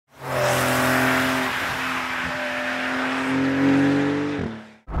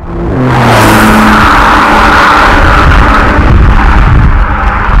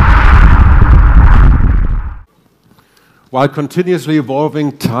While continuously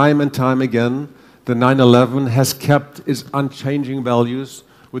evolving time and time again, the 911 has kept its unchanging values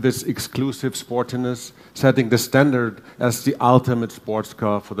with its exclusive sportiness, setting the standard as the ultimate sports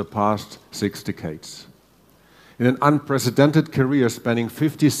car for the past 6 decades. In an unprecedented career spanning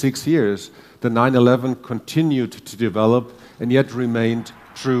 56 years, the 911 continued to develop and yet remained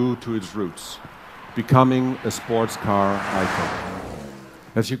true to its roots, becoming a sports car icon.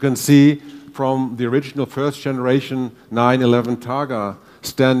 As you can see from the original first generation 911 Targa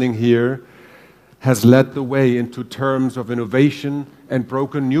standing here, has led the way into terms of innovation and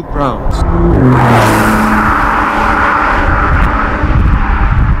broken new grounds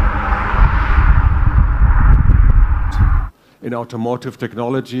in automotive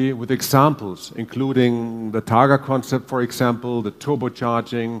technology, with examples including the Targa concept, for example, the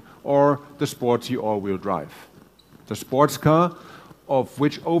turbocharging, or the sporty all-wheel drive. The sports car, of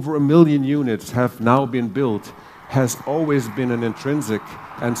which over 1 million units have now been built, has always been an intrinsic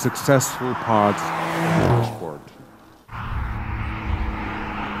and successful part of the sport.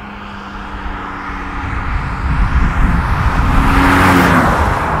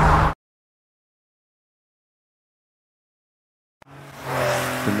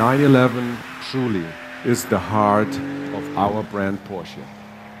 The 911 truly is the heart of our brand Porsche.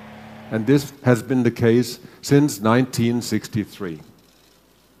 And this has been the case since 1963.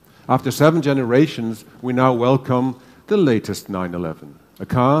 After 7 generations, we now welcome the latest 911, a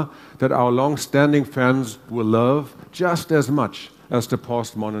car that our long-standing fans will love just as much as the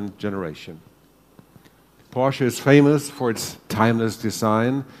postmodern generation. Porsche is famous for its timeless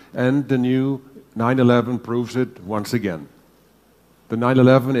design, and the new 911 proves it once again. The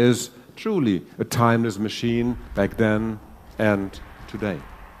 911 is truly a timeless machine back then and today.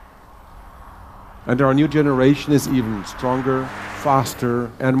 And our new generation is even stronger, faster,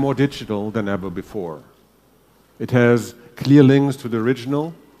 and more digital than ever before. It has clear links to the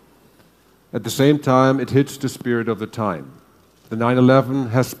original. At the same time, it hits the spirit of the time. The 911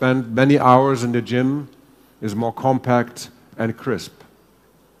 has spent many hours in the gym, is more compact and crisp.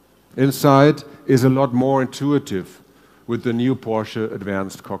 Inside is a lot more intuitive with the new Porsche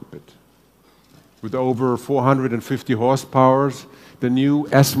Advanced Cockpit. With over 450 horsepower, the new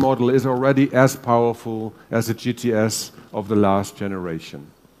S model is already as powerful as the GTS of the last generation.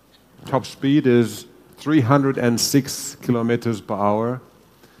 Top speed is 306 kilometers per hour,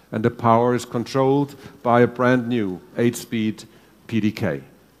 and the power is controlled by a brand new 8-speed PDK.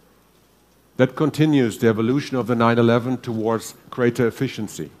 That continues the evolution of the 911 towards greater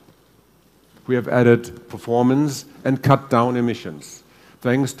efficiency. We have added performance and cut down emissions,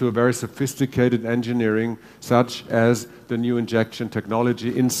 thanks to a very sophisticated engineering, such as the new injection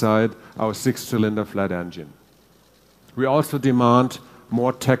technology inside our 6-cylinder flat engine. We also demand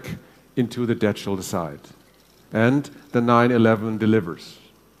more tech into the digital side. And the 911 delivers.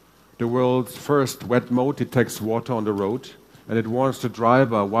 The world's first wet mode detects water on the road, and it warns the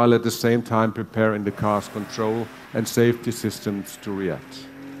driver while at the same time preparing the car's control and safety systems to react.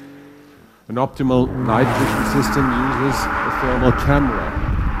 An optimal night vision system uses a thermal camera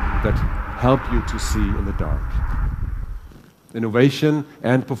that help you to see in the dark. Innovation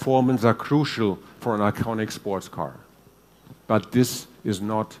and performance are crucial for an iconic sports car. But this is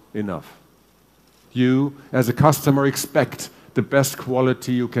not enough. You, as a customer, expect the best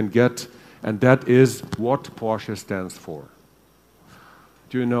quality you can get, and that is what Porsche stands for.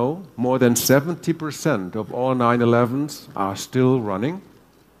 Do you know, more than 70% of all 911s are still running?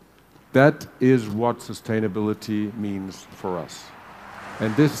 That is what sustainability means for us.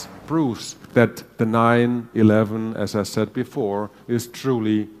 And this proves that the 911, as I said before, is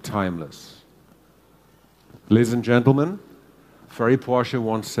truly timeless. Ladies and gentlemen, Ferry Porsche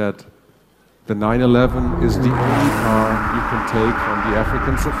once said, the 911 is the only car you can take from the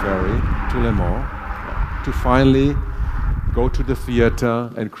African safari to Le Mans to finally go to the theater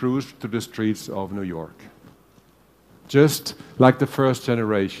and cruise to the streets of New York. Just like the first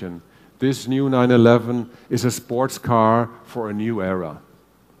generation, this new 911 is a sports car for a new era.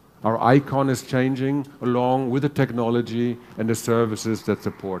 Our icon is changing along with the technology and the services that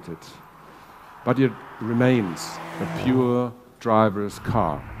support it. But it remains a pure driver's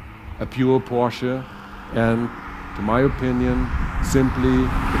car, a pure Porsche, and, to my opinion, simply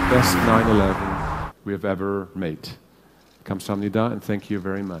the best 911 we have ever made. Kamsahamnida, and thank you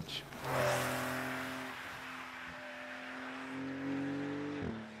very much.